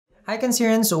Hi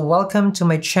Cancerians, welcome to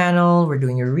my channel. We're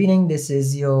doing your reading. This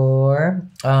is your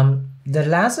the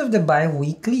last of the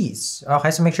bi-weeklies. Okay,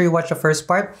 so make sure you watch the first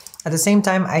part. At the same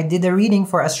time, I did a reading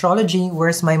for astrology.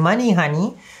 Where's my money,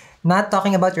 honey? Not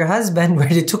talking about your husband where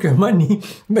they took your money,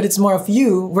 but it's more of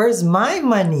you. Where's my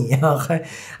money? Okay.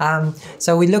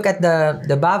 So we look at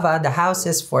the bava, the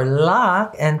houses for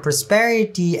luck and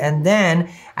prosperity, and then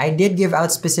I did give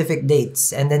out specific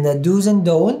dates, and then the do's and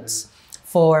don'ts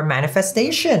for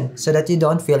manifestation so that you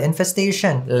don't feel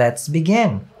infestation. Let's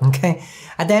begin. Okay.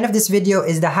 At the end of this video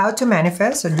is the how to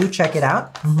manifest, so do check it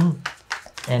out.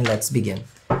 And let's begin.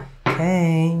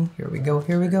 Okay, here we go,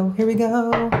 here we go, here we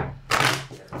go.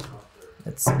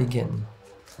 Let's begin.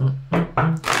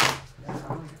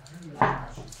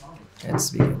 Let's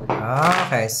begin.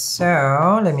 Okay,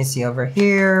 so let me see over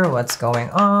here what's going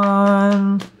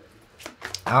on.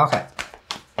 Okay,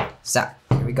 so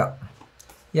here we go.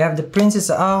 You have the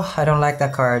Princess. Oh, I don't like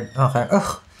that card. Okay.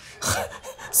 Oh,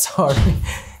 sorry.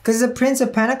 Because the Prince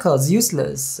of Pentacles,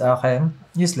 useless. Okay,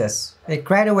 useless. Like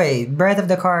right away, birth of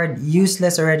the card,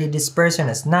 useless already. This person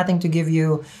has nothing to give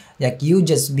you. Like you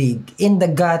just be in the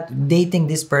gut dating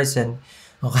this person.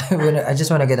 Okay, I just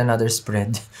want to get another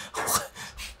spread.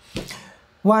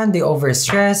 One, they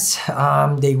overstress.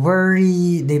 They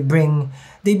worry. They bring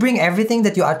everything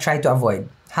that you try to avoid.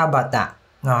 How about that?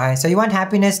 Okay, so you want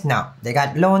happiness? No. They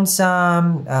got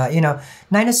lonesome,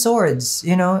 Nine of Swords,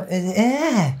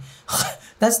 That's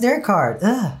their card.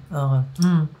 Not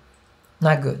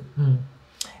good.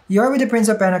 You're with the Prince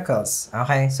of Pentacles.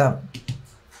 Okay, so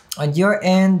on your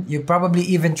end, you probably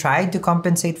even tried to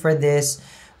compensate for this.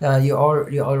 You're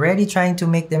already trying to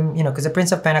make them, because the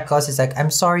Prince of Pentacles is like,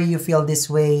 I'm sorry you feel this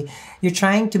way. You're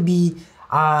trying to be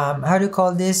how do you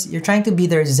call this? You're trying to be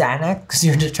their Xanax.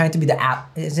 You're just trying to be the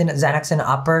Xanax and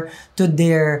upper to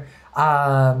their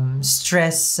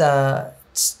stress.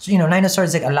 Nine of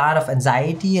Swords, like a lot of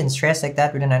anxiety and stress like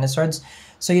that with the Nine of Swords.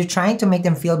 So you're trying to make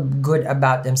them feel good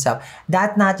about themselves.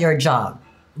 That's not your job.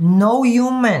 No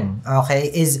human,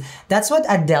 okay, that's what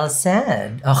Adele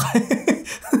said. Okay.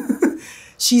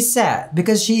 She said,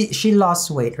 because she lost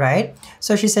weight, right?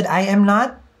 So she said, I am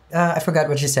not I forgot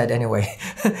what she said anyway.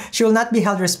 She will not be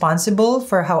held responsible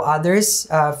for how others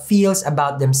feels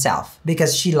about themselves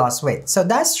because she lost weight. So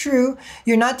that's true.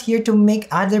 You're not here to make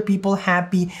other people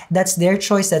happy. That's their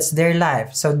choice. That's their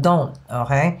life. So don't,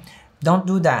 okay? Don't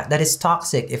do that. That is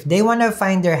toxic. If they want to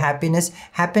find their happiness,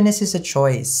 happiness is a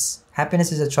choice.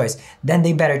 Happiness is a choice. Then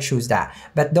they better choose that.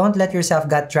 But don't let yourself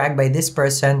get dragged by this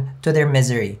person to their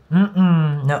misery.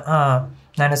 Nuh-uh.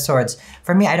 Nine of Swords.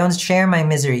 For me, I don't share my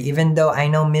misery. Even though I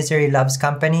know misery loves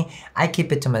company, I keep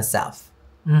it to myself.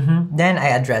 Then I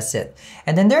address it.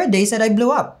 And then there are days that I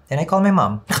blew up. Then I call my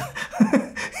mom.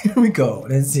 Here we go.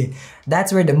 Let's see.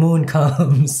 That's where the moon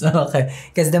comes. Okay.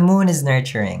 Because the moon is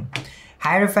nurturing.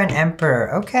 Hierophant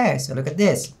Emperor. Okay. So look at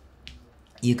this.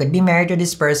 You could be married to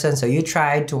this person, so you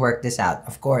tried to work this out.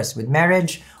 Of course, with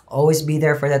marriage, always be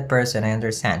there for that person, I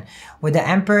understand. With the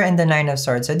Emperor and the Nine of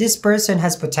Swords, so this person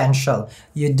has potential.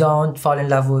 You don't fall in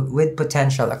love with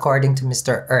potential, according to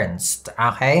Mr. Ernst,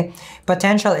 okay?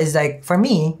 Potential is like, for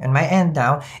me, on my end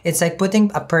now, it's like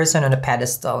putting a person on a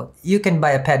pedestal. You can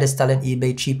buy a pedestal on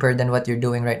eBay cheaper than what you're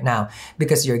doing right now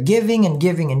because you're giving and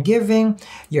giving and giving.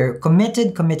 You're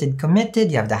committed.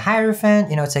 You have the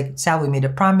Hierophant. It's like, Sal, we made a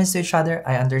promise to each other.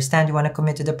 I understand you want to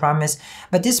commit to the promise,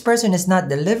 but this person is not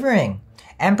delivering.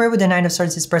 Emperor with the Nine of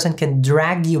Swords, this person can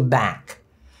drag you back.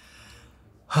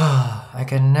 I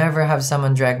can never have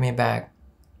someone drag me back.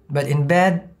 But in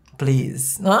bed,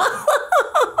 please.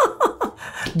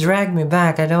 Drag me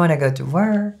back. I don't want to go to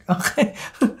work. Okay.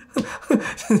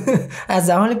 That's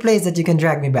the only place that you can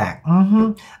drag me back.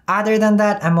 Other than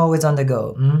that, I'm always on the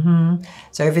go.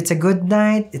 So if it's a good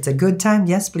night, it's a good time,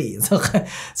 yes, please. Okay.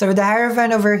 So with the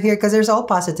Hierophant over here, because there's all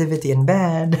positivity in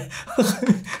bed.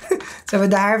 So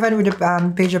with the Hierophant with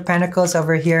the Page of Pentacles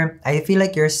over here, I feel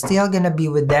like you're still going to be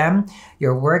with them.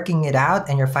 You're working it out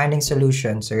and you're finding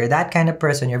solutions. So you're that kind of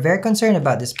person. You're very concerned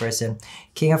about this person.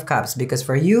 King of Cups. Because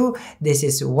for you, this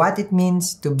is what it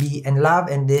means to be in love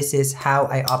and this is how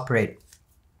I operate.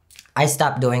 I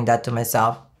stopped doing that to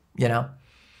myself,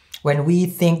 When we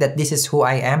think that this is who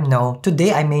I am, no.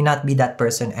 Today, I may not be that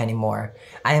person anymore.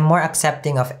 I am more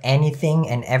accepting of anything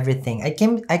and everything. I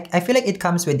feel like it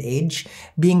comes with age,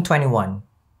 being 21.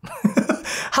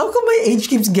 How come my age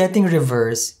keeps getting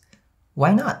reversed?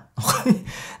 Why not?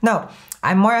 No,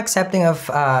 I'm more accepting of,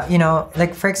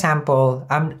 like for example,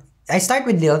 I start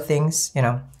with little things,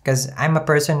 because I'm a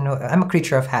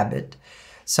creature of habit.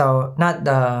 So not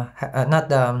the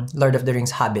Lord of the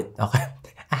Rings Hobbit, okay?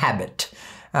 A habit.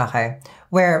 Okay.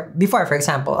 Where before, for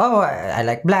example, oh, I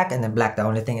like black, and then black, the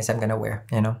only thing is I'm gonna wear,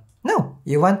 you know. No,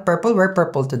 you want purple, wear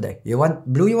purple today. You want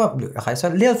blue, you want blue. Okay, so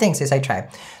little things as I try.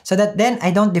 So that then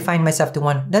I don't define myself to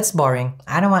one, that's boring.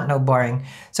 I don't want no boring.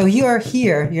 So you are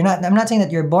here, I'm not saying that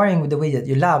you're boring with the way that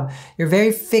you love. You're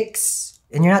very fixed,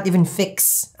 and you're not even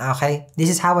fixed, okay?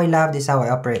 This is how I love, this is how I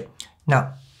operate.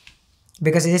 No,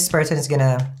 because this person is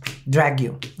gonna drag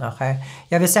you, okay?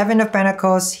 You have the Seven of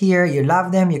Pentacles here, you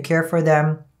love them, you care for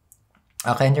them.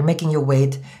 Okay, and they're making you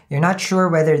wait. You're not sure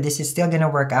whether this is still gonna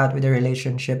work out with the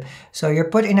relationship. So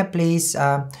you're put in a place,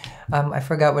 I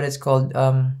forgot what it's called.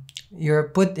 You're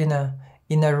put in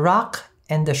a rock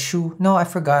and the shoe. No, I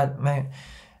forgot my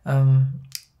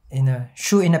in a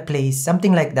shoe in a place,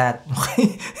 something like that.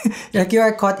 Okay, like you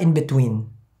are caught in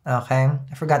between. Okay,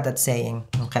 I forgot that saying.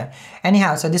 Okay,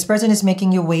 anyhow, so this person is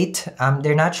making you wait.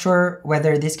 They're not sure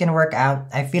whether this can work out.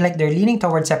 I feel like they're leaning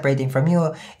towards separating from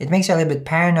you. It makes you a little bit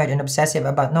paranoid and obsessive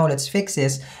about, no, let's fix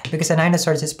this, because the Nine of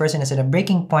Swords, this person is at a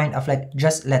breaking point of like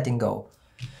just letting go.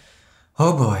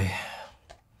 Oh boy,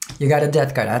 you got a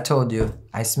Death card. I told you,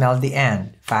 I smelled the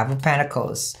end. Five of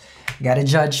Pentacles. You got a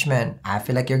Judgment. I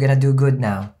feel like you're gonna do good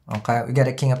now. Okay, we got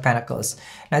a King of Pentacles.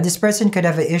 Now this person could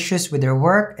have issues with their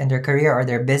work and their career or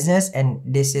their business, and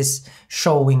this is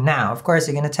showing now. Of course,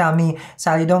 you're gonna tell me,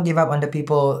 Sally, don't give up on the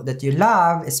people that you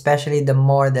love, especially the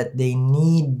more that they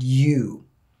need you.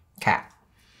 Okay,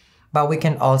 but we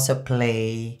can also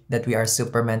play that we are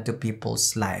Superman to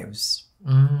people's lives.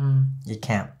 You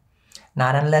can't.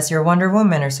 Not unless you're Wonder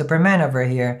Woman or Superman over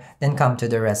here, then come to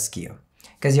the rescue.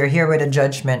 Because you're here with a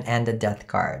Judgment and the Death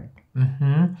card.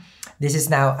 This is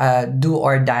now do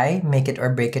or die, make it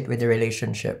or break it with the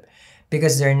relationship.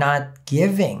 Because they're not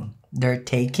giving, they're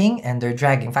taking and they're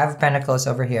dragging. Five of Pentacles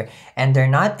over here. And they're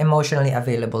not emotionally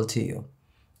available to you.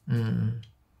 Yung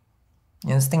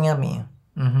stinging me.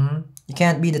 You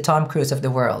can't be the Tom Cruise of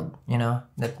the world, you know,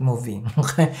 that movie.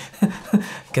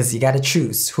 Because you gotta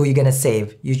choose who you're gonna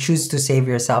save. You choose to save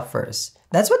yourself first.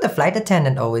 That's what the flight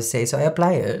attendant always says, so I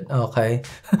apply it. Okay.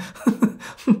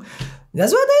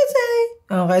 That's what they say.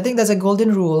 Okay, I think that's a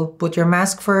golden rule. Put your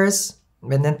mask first,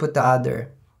 and then put the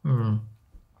other.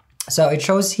 So it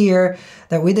shows here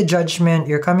that with the Judgment,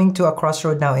 you're coming to a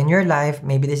crossroad now in your life.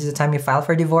 Maybe this is the time you file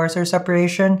for divorce or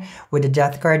separation. With the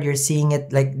Death card, you're seeing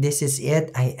it like, this is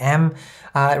it. I am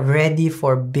ready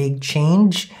for big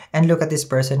change. And look at this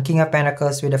person, King of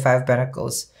Pentacles with the Five of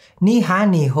Pentacles. Ni ha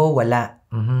ni ho wala.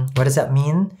 What does that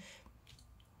mean?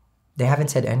 They haven't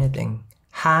said anything.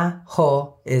 Ha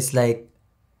ho is like,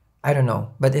 I don't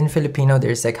know. But in Filipino,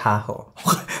 there's like ha ho.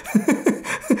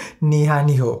 Ni ha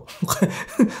ni ho.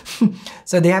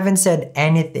 So they haven't said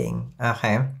anything.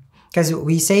 Okay. Because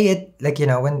we say it like, you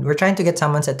know, when we're trying to get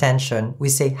someone's attention, we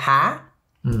say ha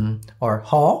or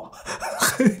ho.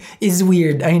 Is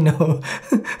weird, I know.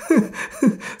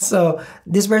 So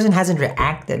this person hasn't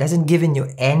reacted, hasn't given you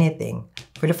anything.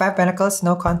 For the Five of Pentacles,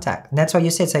 no contact. And that's why you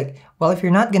say it's like, well, if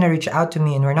you're not gonna reach out to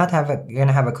me and we're not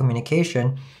gonna have a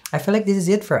communication, I feel like this is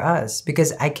it for us,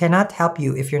 because I cannot help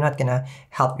you if you're not gonna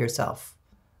help yourself.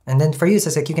 And then for you,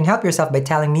 it's like you can help yourself by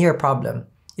telling me your problem.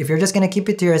 If you're just gonna keep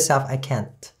it to yourself, I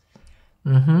can't.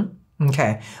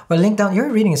 Okay. Well, link down. Your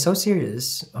reading is so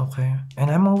serious. Okay. And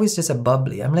I'm always just a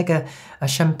bubbly. I'm like a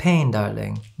champagne,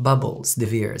 darling. Bubbles, De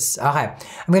Veers. Okay.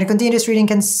 I'm going to continue this reading,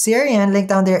 Cancerian. Link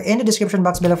down there in the description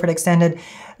box below for the extended.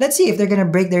 Let's see if they're going to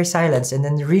break their silence and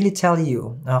then really tell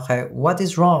you, okay, what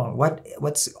is wrong?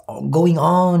 What's going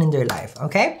on in their life?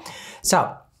 Okay.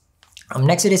 So,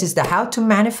 next to this is the how to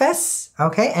manifest.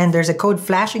 Okay, and there's a code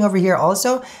flashing over here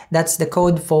also. That's the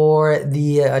code for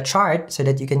the chart so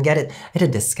that you can get it at a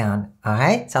discount. All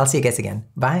right, so I'll see you guys again.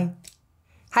 Bye.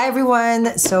 Hi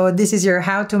everyone, so this is your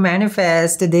how to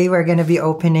manifest. Today we're gonna be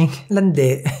opening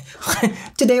landi.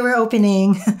 Today we're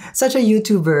opening such a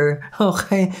YouTuber.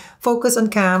 Okay, focus on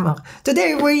cam. Okay.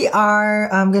 Today we are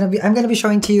I'm gonna be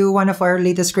showing to you one of our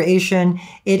latest creation.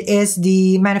 It is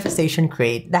the manifestation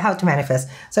crate, the how to manifest.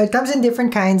 So it comes in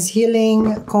different kinds: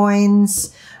 healing,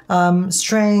 coins,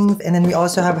 strength, and then we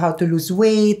also have how to lose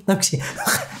weight.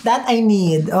 That I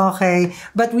need, okay?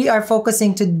 But we are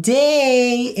focusing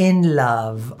today in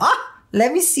love.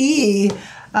 Let me see.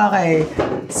 Okay,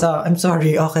 so I'm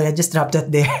sorry. Okay, I just dropped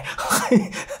that there.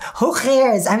 Who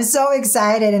cares? I'm so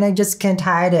excited and I just can't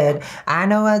hide it. I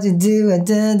know what to do.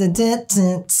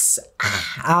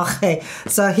 Okay,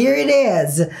 so here it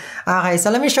is. Okay,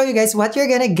 so let me show you guys what you're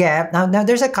gonna get. Now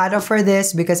there's a cutoff for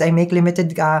this because I make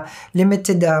limited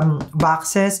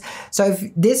boxes. So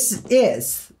if this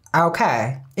is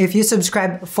okay, if you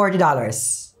subscribe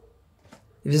 $40,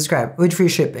 if you subscribe with free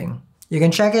shipping, You can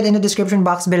check it in the description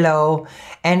box below,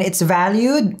 and it's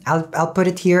valued. I'll put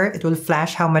it here. It will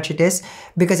flash how much it is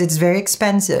because it's very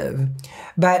expensive.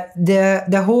 But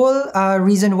the whole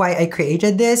reason why I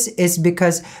created this is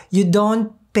because you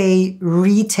don't pay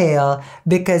retail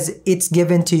because it's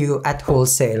given to you at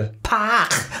wholesale.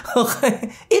 Pak!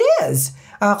 Okay, it is.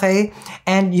 Okay,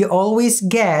 and you always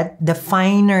get the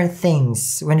finer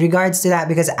things when regards to that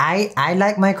because I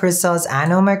like my crystals. I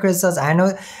know my crystals. I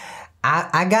know.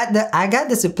 I got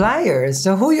the suppliers.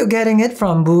 So who you getting it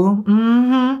from, boo?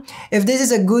 If this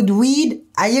is a good weed,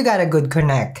 you got a good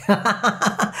connect.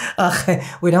 Okay,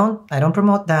 I don't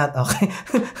promote that. Okay,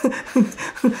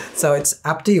 so it's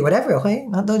up to you. Whatever. Okay,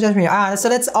 don't judge me. So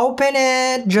let's open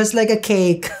it just like a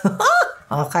cake.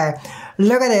 Okay,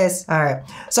 look at this. All right,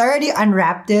 so I already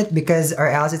unwrapped it because, or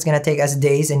else it's gonna take us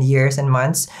days and years and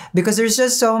months because there's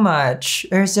just so much.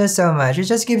 There's just so much. It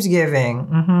just keeps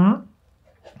giving.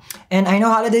 And I know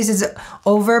holidays is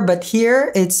over, but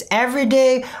here it's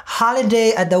everyday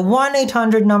holiday at the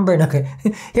 1-800 number. Okay,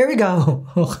 here we go.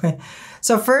 Okay,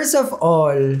 so first of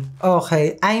all,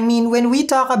 okay, I mean, when we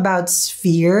talk about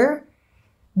sphere,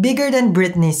 bigger than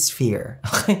Britney's sphere.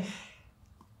 Okay,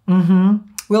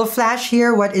 we'll flash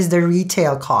here what is the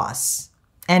retail cost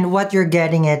and what you're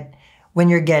getting it when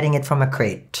you're getting it from a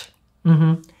crate.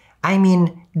 I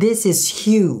mean, this is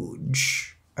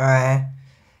huge. Alright.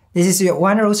 This is your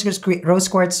one rose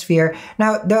quartz sphere.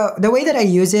 Now, the way that I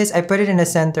use this, I put it in the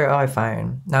center. Oh,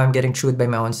 fine. Now I'm getting chewed by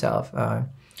my own self.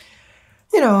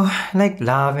 You know, like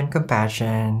love and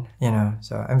compassion, you know.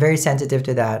 So I'm very sensitive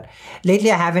to that.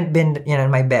 Lately, I haven't been, you know,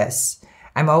 my best.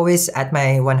 I'm always at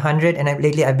my 100 and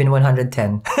lately I've been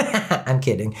 110. I'm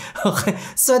kidding. Okay,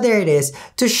 so there it is.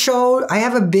 To show, I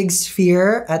have a big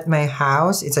sphere at my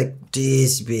house. It's like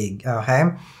this big, okay?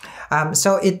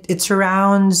 So it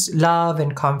surrounds love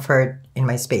and comfort in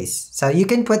my space. So you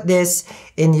can put this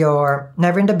in your,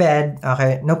 never in the bed,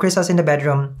 okay? No crystals in the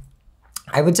bedroom.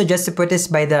 I would suggest to put this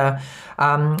by the,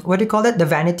 what do you call it? The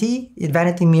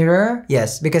vanity mirror.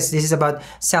 Yes, because this is about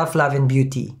self-love and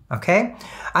beauty, okay?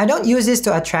 I don't use this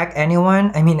to attract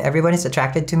anyone. I mean, everyone is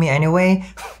attracted to me anyway.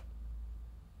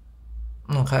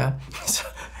 Okay, so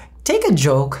take a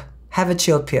joke, have a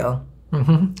chill pill.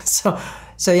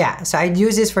 So yeah, so I'd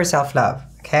use this for self-love,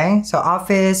 okay? So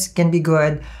office can be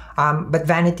good, but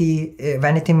vanity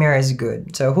mirror is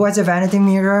good. So who has a vanity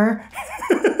mirror?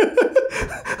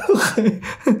 Okay.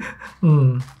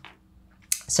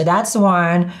 So that's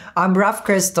one. Rough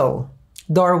crystal,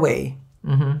 doorway.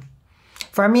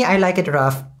 For me, I like it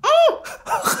rough.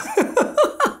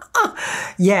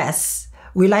 Yes,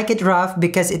 we like it rough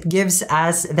because it gives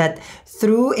us that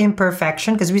through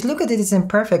imperfection, because we look at it as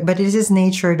imperfect, but it is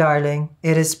nature, darling.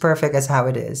 It is perfect as how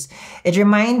it is. It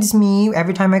reminds me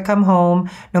every time I come home,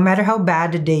 no matter how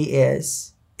bad the day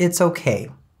is, it's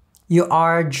okay. You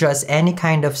are just any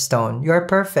kind of stone. You're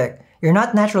perfect. You're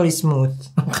not naturally smooth.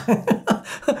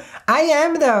 I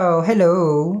am though.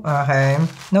 Hello. Okay.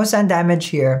 No sun damage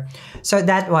here. So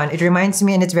that one, it reminds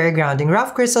me and it's very grounding.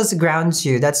 Rough crystals grounds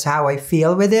you. That's how I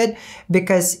feel with it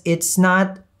because it's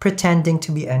not pretending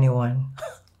to be anyone.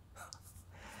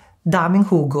 Daming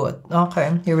hugot.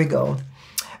 Okay, here we go.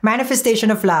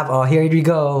 Manifestation of love. Oh, here we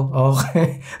go.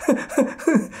 Okay.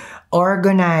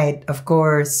 Orgonite, of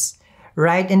course.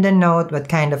 Write in the note what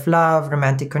kind of love,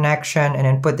 romantic connection, and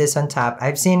then put this on top.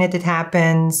 I've seen it, it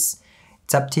happens.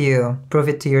 It's up to you. Prove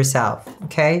it to yourself,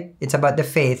 okay? It's about the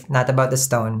faith, not about the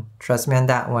stone. Trust me on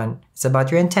that one. It's about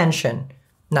your intention,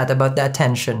 not about the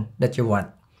attention that you want.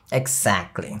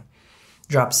 Exactly.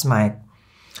 Drops mic.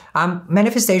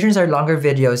 Manifestations are longer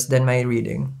videos than my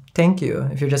reading. Thank you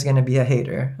if you're just gonna be a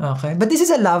hater, okay? But this is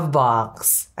a love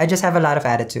box. I just have a lot of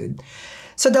attitude.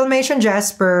 So Dalmatian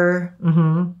Jasper.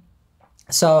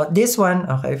 So this one,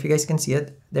 okay, if you guys can see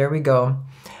it, there we go.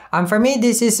 For me,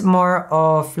 this is more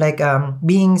of like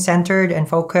being centered and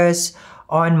focused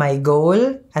on my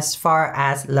goal as far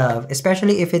as love,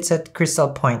 especially if it's at crystal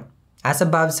point. As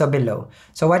above, so below.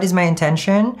 So what is my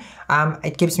intention?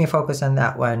 It keeps me focused on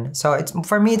that one. So it's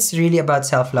for me, it's really about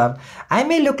self-love. I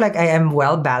may look like I am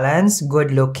well-balanced,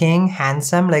 good-looking,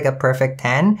 handsome, like a perfect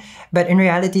 10. But in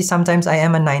reality, sometimes I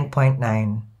am a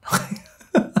 9.9.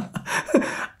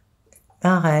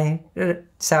 Okay,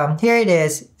 so here it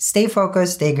is. Stay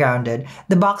focused, stay grounded.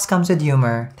 The box comes with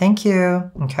humor. Thank you.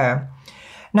 Okay.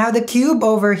 Now the cube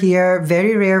over here,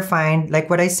 very rare find. Like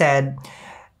what I said,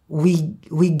 we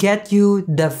get you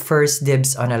the first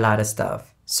dibs on a lot of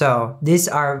stuff. So these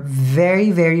are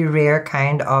very, very rare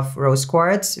kind of rose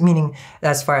quartz, meaning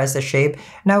as far as the shape.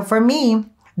 Now for me,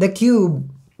 the cube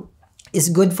is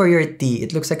good for your tea.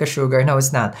 It looks like a sugar. No,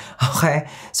 it's not. Okay.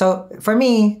 So for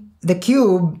me, the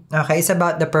cube, okay, is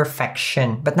about the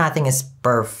perfection, but nothing is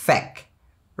perfect,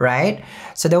 right?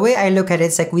 So the way I look at it,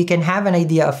 it's like we can have an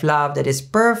idea of love that is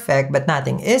perfect, but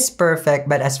nothing is perfect.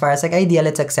 But as far as like idea,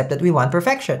 let's accept that we want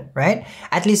perfection, right?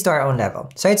 At least to our own level.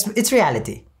 So it's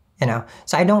reality, you know.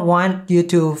 So I don't want you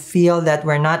to feel that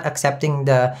we're not accepting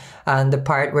the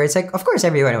part where it's like, of course,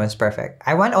 everyone wants perfect.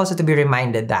 I want also to be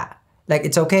reminded that. Like,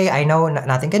 it's okay, I know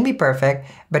nothing can be perfect,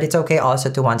 but it's okay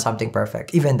also to want something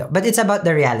perfect, even though. But it's about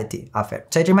the reality of it.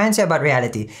 So it reminds you about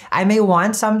reality. I may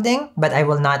want something, but I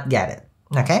will not get it.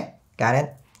 Okay? Got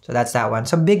it? So that's that one.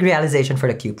 So big realization for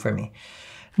the cube for me.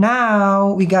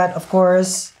 Now, we got, of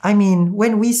course, I mean,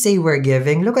 when we say we're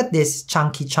giving, look at this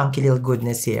chunky little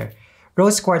goodness here.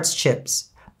 Rose quartz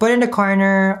chips. Put in the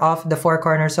corner of the four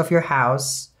corners of your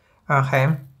house.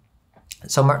 Okay?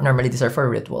 So normally these are for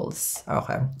rituals.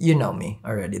 Okay, you know me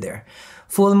already there.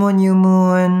 Full moon, new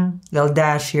moon, little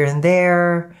dash here and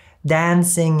there.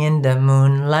 Dancing in the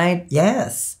moonlight.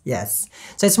 Yes, yes.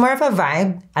 So it's more of a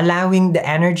vibe, allowing the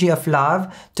energy of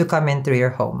love to come in through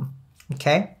your home.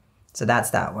 Okay, so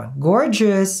that's that one.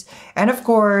 Gorgeous. And of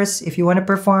course, if you want to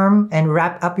perform and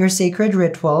wrap up your sacred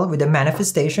ritual with a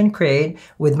manifestation crate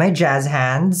with my jazz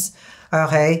hands,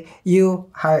 okay,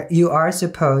 you are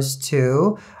supposed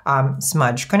to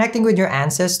smudge, connecting with your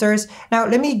ancestors. Now,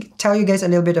 let me tell you guys a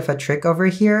little bit of a trick over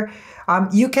here.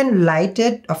 You can light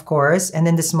it, of course, and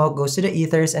then the smoke goes to the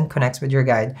ethers and connects with your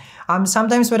guide.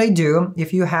 Sometimes what I do,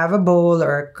 if you have a bowl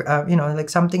or, you know, like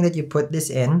something that you put this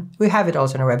in, we have it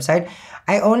also on our website.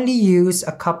 I only use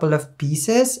a couple of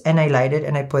pieces and I light it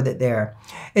and I put it there.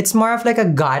 It's more of like a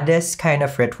goddess kind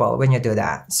of ritual when you do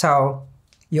that. So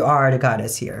you are the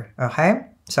goddess here, okay?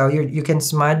 So you can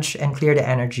smudge and clear the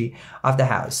energy of the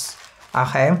house,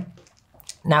 okay?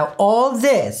 Now, all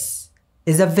this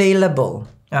is available,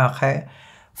 okay,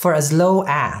 for as low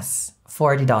as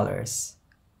 $40.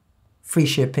 Free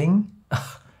shipping.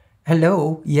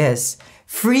 Hello, yes.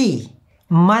 Free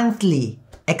monthly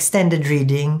extended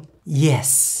reading,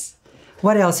 yes.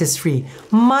 What else is free?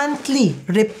 Monthly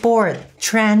report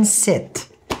transit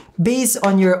based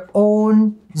on your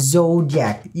own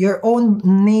zodiac, your own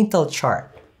natal chart.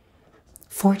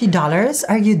 $40?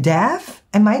 Are you deaf?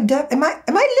 Am I deaf? Am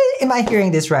I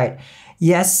hearing this right?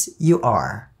 Yes, you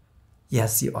are.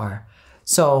 Yes, you are.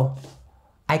 So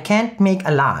I can't make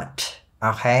a lot,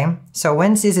 okay? So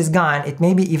once this is gone, it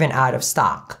may be even out of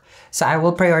stock. So I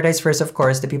will prioritize first, of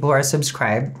course, the people who are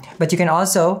subscribed, but you can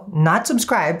also not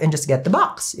subscribe and just get the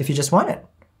box if you just want it,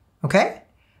 okay?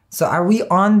 So are we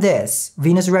on this?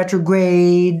 Venus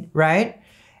retrograde, right?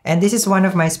 And this is one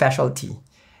of my specialty.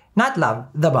 Not love,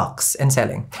 the box and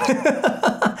selling.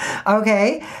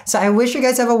 Okay, so I wish you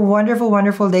guys have a wonderful,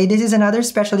 wonderful day. This is another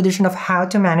special edition of How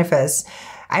to Manifest.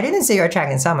 I didn't say you're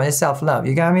attracting someone, it's self-love.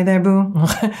 You got me there, boo?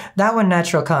 That one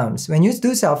natural comes. When you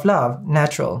do self-love,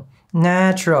 natural.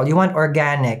 Natural. You want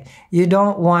organic. You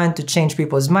don't want to change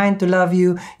people's mind to love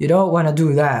you. You don't want to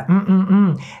do that.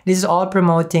 This is all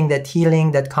promoting that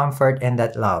healing, that comfort, and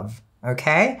that love.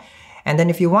 Okay? And then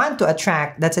if you want to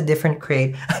attract, that's a different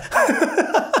crate.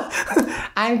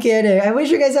 I'm kidding. I wish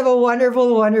you guys have a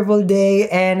wonderful, wonderful day.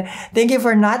 And thank you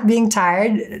for not being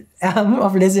tired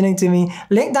of listening to me.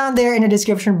 Link down there in the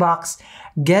description box.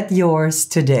 Get yours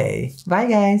today. Bye,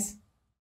 guys.